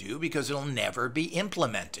what you do because it'll never be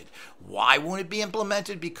implemented. Why won't it be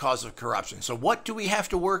implemented? Because of corruption. So what do we have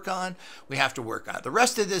to work on? We have to work on it. The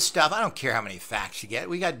rest of this stuff, I don't care how many facts you get.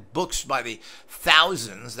 We got books by the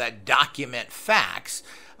thousands that document facts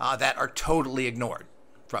that are totally ignored.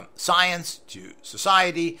 From science to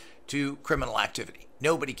society to criminal activity.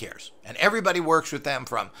 Nobody cares. And everybody works with them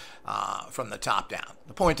from the top down.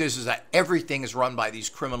 The point is that everything is run by these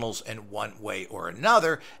criminals in one way or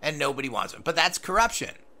another, and nobody wants it. But that's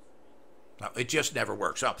corruption. No, it just never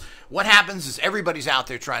works. So what happens is everybody's out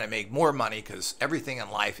there trying to make more money because everything in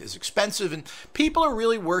life is expensive, and people are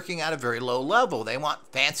really working at a very low level. They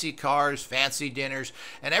want fancy cars, fancy dinners,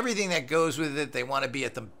 and everything that goes with it. They want to be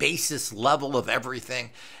at the basis level of everything,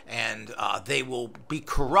 and they will be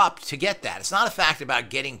corrupt to get that. It's not a fact about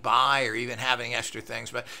getting by or even having extra things,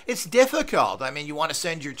 but it's difficult. I mean, you want to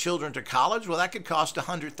send your children to college? Well, that could cost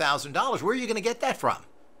 $100,000. Where are you going to get that from?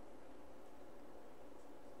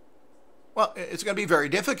 Well, it's going to be very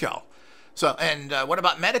difficult. So, and what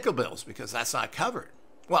about medical bills? Because that's not covered.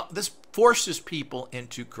 Well, this forces people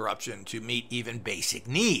into corruption to meet even basic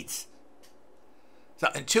needs. So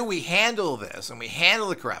until we handle this and we handle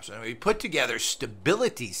the corruption and we put together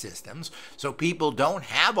stability systems so people don't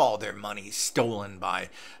have all their money stolen by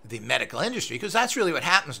the medical industry, because that's really what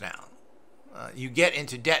happens now. You get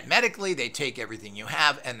into debt medically, they take everything you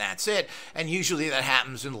have, and that's it. And usually that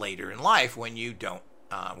happens later in life when you don't,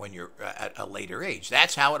 when you're at a later age.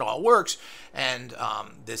 That's how it all works, and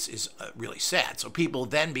this is really sad. So people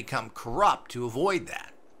then become corrupt to avoid that.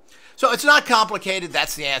 So it's not complicated.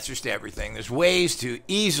 That's the answers to everything. There's ways to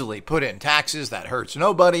easily put in taxes that hurts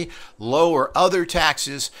nobody, lower other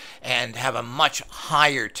taxes, and have a much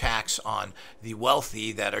higher tax on the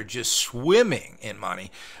wealthy that are just swimming in money.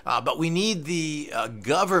 But we need the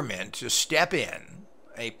government to step in,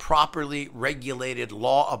 a properly regulated,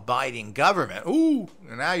 law-abiding government. Ooh,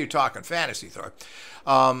 now you're talking fantasy, Thor.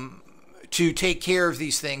 To take care of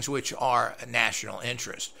these things which are a national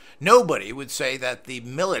interest. Nobody would say that the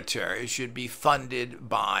military should be funded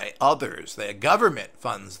by others. The government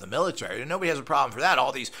funds the military, and nobody has a problem for that.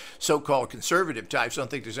 All these so-called conservative types don't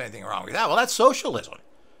think there's anything wrong with that. Well, that's socialism.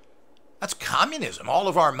 That's communism. All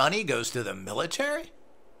of our money goes to the military,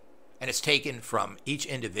 and it's taken from each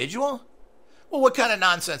individual? Well, what kind of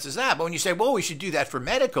nonsense is that? But when you say, well, we should do that for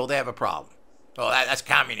medical, they have a problem. Oh, that's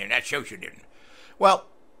communism. That's socialism. Well,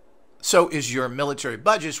 so is your military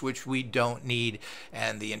budgets, which we don't need,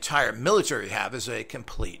 and the entire military have is a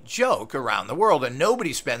complete joke around the world, and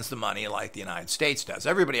nobody spends the money like the United States does.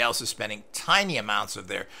 Everybody else is spending tiny amounts of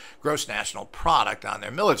their gross national product on their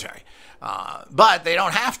military. But they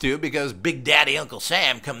don't have to, because Big Daddy Uncle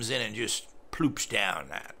Sam comes in and just ploops down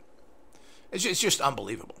that. It's just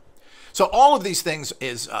unbelievable. So all of these things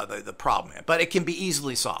is the problem, but it can be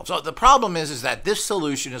easily solved. So the problem is that this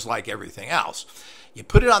solution is like everything else. You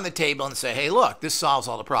put it on the table and say, hey, look, this solves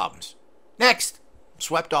all the problems. Next,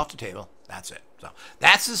 swept off the table. That's it. So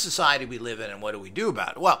that's the society we live in, and what do we do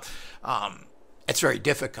about it? Well, it's very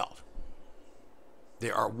difficult.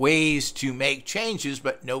 There are ways to make changes,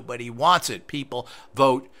 but nobody wants it. People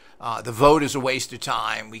vote. The vote is a waste of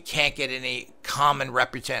time. We can't get any common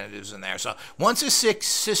representatives in there. So once a sick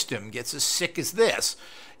system gets as sick as this,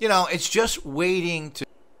 it's just waiting to...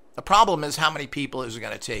 The problem is how many people is it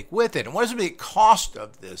going to take with it, and what is the cost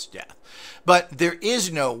of this death? But there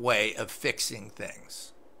is no way of fixing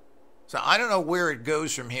things. So I don't know where it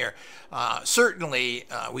goes from here. Certainly,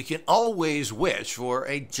 we can always wish for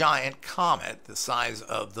a giant comet the size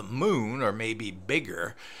of the moon, or maybe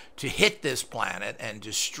bigger, to hit this planet and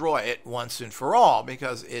destroy it once and for all,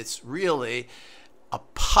 because it's really a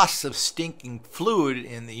pus of stinking fluid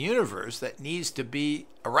in the universe that needs to be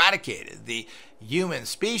eradicated. The human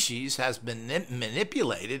species has been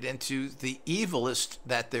manipulated into the evilest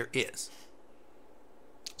that there is.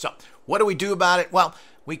 So, what do we do about it? Well,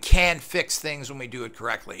 we can fix things when we do it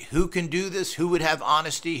correctly. Who can do this? Who would have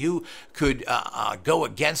honesty? Who could go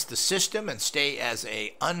against the system and stay as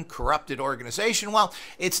a uncorrupted organization? Well,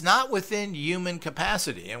 it's not within human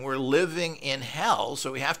capacity, and we're living in hell,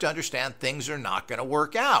 so we have to understand things are not going to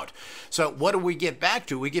work out. So what do we get back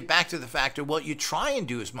to? We get back to the fact that, well, you try and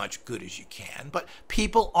do as much good as you can, but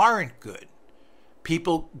people aren't good.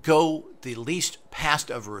 People go the least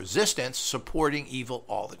path of resistance, supporting evil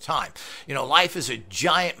all the time. Life is a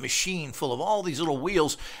giant machine full of all these little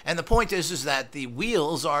wheels, and the point is that the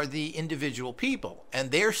wheels are the individual people,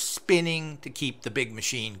 and they're spinning to keep the big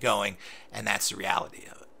machine going, and that's the reality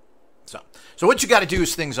of it. So what you got to do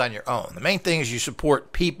is things on your own. The main thing is you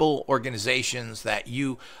support people, organizations that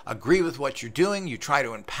you agree with what you're doing. You try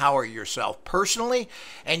to empower yourself personally,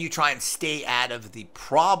 and you try and stay out of the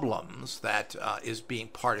problems that is being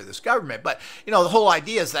part of this government. But, the whole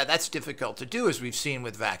idea is that that's difficult to do, as we've seen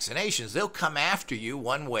with vaccinations. They'll come after you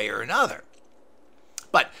one way or another.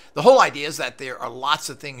 But the whole idea is that there are lots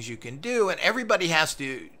of things you can do, and everybody has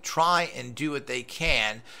to try and do what they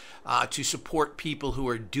can to support people who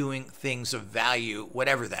are doing things of value,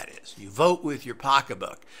 whatever that is. You vote with your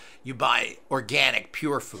pocketbook. You buy organic,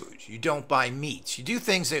 pure foods. You don't buy meats. You do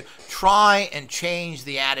things that try and change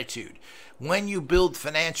the attitude. When you build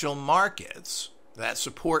financial markets that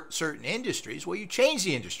support certain industries, well, you change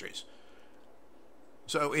the industries.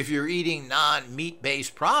 So if you're eating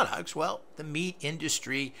non-meat-based products, well, the meat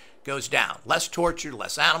industry goes down. Less torture,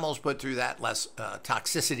 less animals put through that, less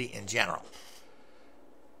toxicity in general.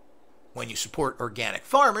 When you support organic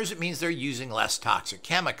farmers, it means they're using less toxic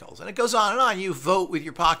chemicals. And it goes on and on. You vote with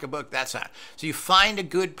your pocketbook. That's how. So you find a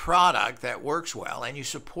good product that works well, and you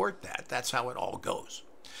support that. That's how it all goes.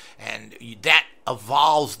 And that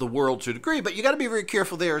evolves the world to a degree, but you got to be very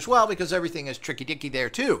careful there as well because everything is tricky-dicky there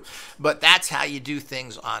too. But that's how you do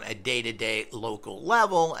things on a day-to-day local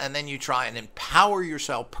level, and then you try and empower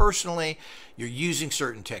yourself personally. You're using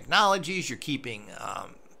certain technologies. You're keeping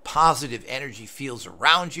positive energy fields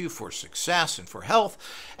around you for success and for health,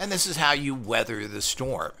 and this is how you weather the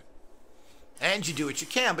storm. And you do what you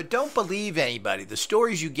can, but don't believe anybody. The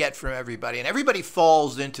stories you get from everybody, and everybody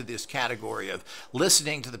falls into this category of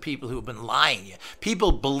listening to the people who have been lying to you.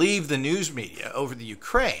 People believe the news media over the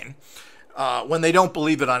Ukraine when they don't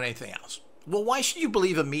believe it on anything else. Well, why should you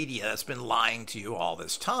believe a media that's been lying to you all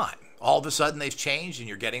this time? All of a sudden they've changed and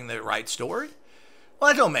you're getting the right story? Well,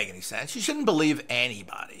 that don't make any sense. You shouldn't believe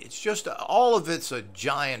anybody. It's just all of it's a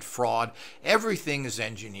giant fraud. Everything is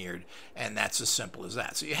engineered, and that's as simple as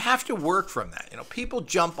that. So you have to work from that. You know, people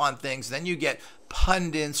jump on things, then you get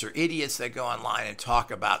pundits or idiots that go online and talk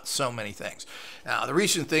about so many things. Now, the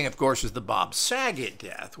recent thing, of course, is the Bob Saget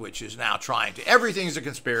death, which is now trying to, everything's a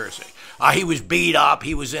conspiracy. He was beat up,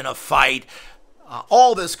 he was in a fight.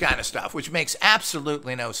 All this kind of stuff, which makes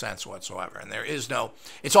absolutely no sense whatsoever. And there is no,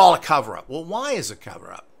 it's all a cover-up. Well, why is it a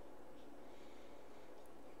cover-up?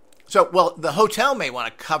 So, well, the hotel may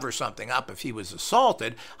want to cover something up if he was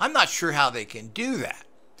assaulted. I'm not sure how they can do that.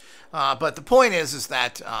 But the point is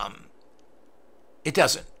that it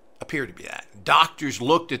doesn't appear to be that. Doctors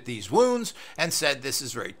looked at these wounds and said this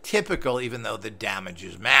is very typical, even though the damage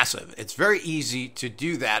is massive. It's very easy to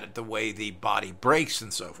do that the way the body breaks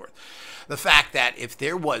and so forth. The fact that if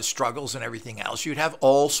there was struggles and everything else, you'd have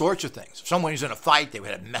all sorts of things. If someone was in a fight, they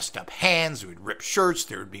would have messed up hands, they would rip shirts,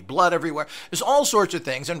 there would be blood everywhere. There's all sorts of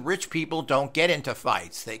things, and rich people don't get into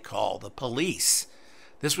fights. They call the police.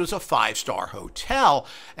 This was a 5-star hotel,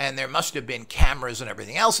 and there must have been cameras and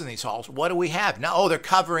everything else in these halls. What do we have? Now, they're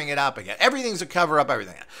covering it up again. Everything's a cover-up,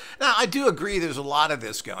 everything. Now, I do agree there's a lot of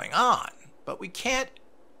this going on, but we can't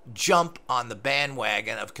jump on the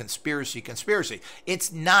bandwagon of conspiracy.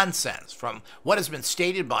 It's nonsense. From what has been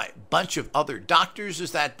stated by a bunch of other doctors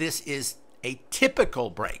is that this is a typical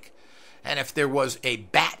break. And if there was a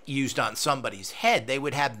bat used on somebody's head, they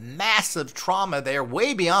would have massive trauma there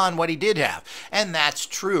way beyond what he did have. And that's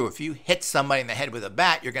true. If you hit somebody in the head with a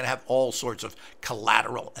bat, you're going to have all sorts of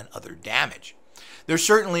collateral and other damage. There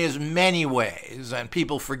certainly is many ways, and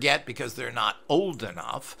people forget because they're not old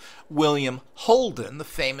enough. William Holden, the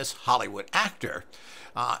famous Hollywood actor,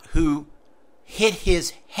 who hit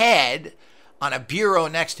his head on a bureau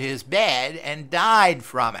next to his bed and died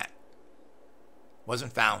from it.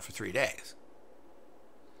 Wasn't found for 3 days.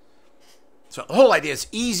 So the whole idea is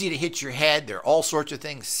easy to hit your head. There are all sorts of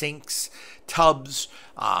things, sinks, tubs.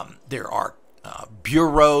 There are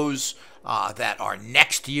bureaus that are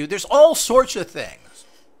next to you. There's all sorts of things.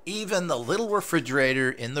 Even the little refrigerator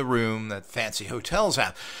in the room that fancy hotels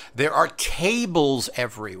have. There are tables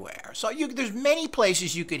everywhere. So there's many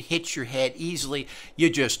places you could hit your head easily. You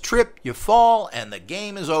just trip, you fall, and the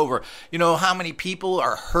game is over. You know how many people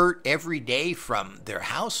are hurt every day from their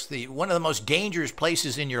house? One of the most dangerous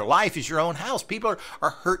places in your life is your own house. People are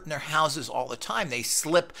hurt in their houses all the time. They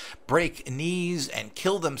slip, break knees, and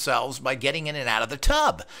kill themselves by getting in and out of the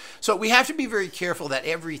tub. So we have to be very careful that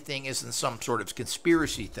everything isn't some sort of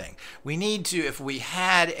conspiracy thing. We need to, if we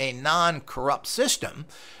had a non-corrupt system,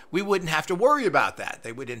 we wouldn't have to worry about that.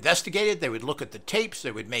 They would investigate it, they would look at the tapes,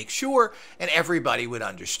 they would make sure, and everybody would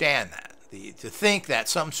understand that. To think that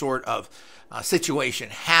some sort of situation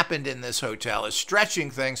happened in this hotel is stretching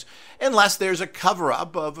things, unless there's a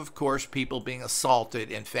cover-up of course, people being assaulted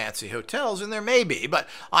in fancy hotels, and there may be, but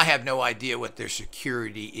I have no idea what their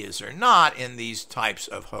security is or not in these types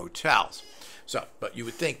of hotels. So, but you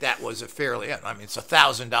would think that was a fairly, I mean, it's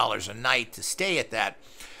 $1,000 a night to stay at that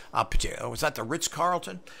particular, was that the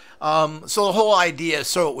Ritz-Carlton? So the whole idea,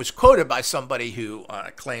 so it was quoted by somebody who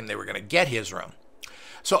claimed they were going to get his room.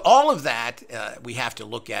 So all of that we have to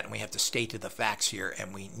look at, and we have to stay to the facts here,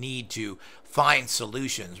 and we need to find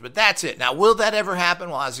solutions. But that's it. Now, will that ever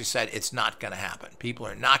happen? Well, as I said, it's not going to happen. People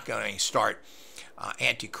are not going to start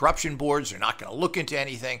anti-corruption boards. They're not going to look into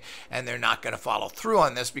anything, and they're not going to follow through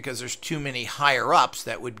on this because there's too many higher-ups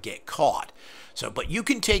that would get caught. So, but you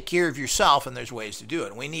can take care of yourself, and there's ways to do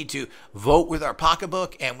it. We need to vote with our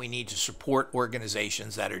pocketbook, and we need to support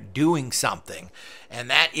organizations that are doing something. And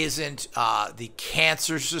that isn't the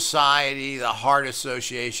Cancer Society, the Heart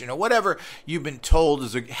Association, or whatever you've been told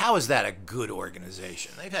is how is that a good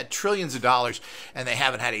organization? They've had trillions of dollars, and they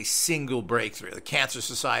haven't had a single breakthrough. The Cancer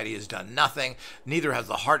Society has done nothing. Neither has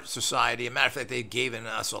the Heart Society. As a matter of fact, they've given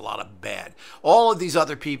us a lot of bad. All of these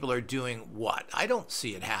other people are doing what? I don't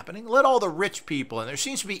see it happening. Let all the rich much people, and there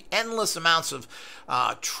seems to be endless amounts of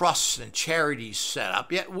trusts and charities set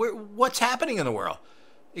up. Yet, what's happening in the world?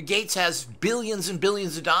 Gates has billions and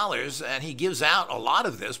billions of dollars, and he gives out a lot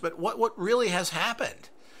of this, but what really has happened?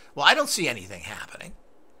 Well, I don't see anything happening.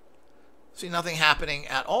 I see nothing happening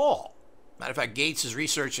at all. Matter of fact, Gates is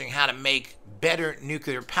researching how to make better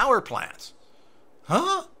nuclear power plants.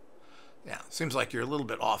 Huh? Yeah, seems like you're a little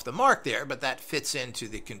bit off the mark there, but that fits into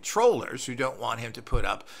the controllers who don't want him to put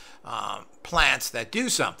up plants that do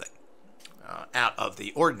something out of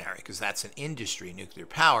the ordinary, because that's an industry, nuclear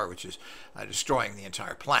power, which is destroying the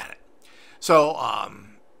entire planet. So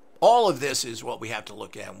all of this is what we have to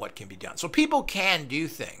look at and what can be done. So people can do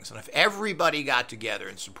things, and if everybody got together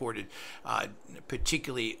and supported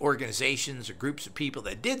particularly organizations or groups of people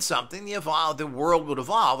that did something, the world would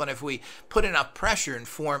evolve. And if we put enough pressure and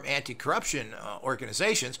form anti-corruption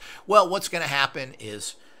organizations, well, what's going to happen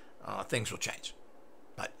is things will change.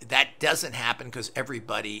 But that doesn't happen because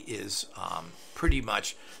everybody is pretty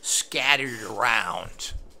much scattered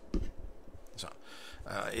around. So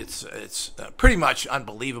it's pretty much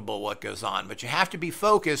unbelievable what goes on. But you have to be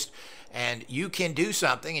focused, and you can do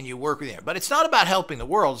something, and you work with it. But it's not about helping the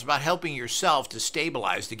world. It's about helping yourself to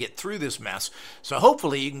stabilize, to get through this mess. So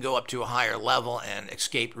hopefully you can go up to a higher level and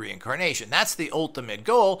escape reincarnation. That's the ultimate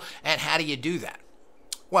goal. And how do you do that?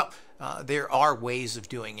 Well, there are ways of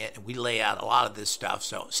doing it, and we lay out a lot of this stuff.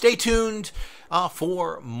 So stay tuned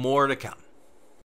for more to come.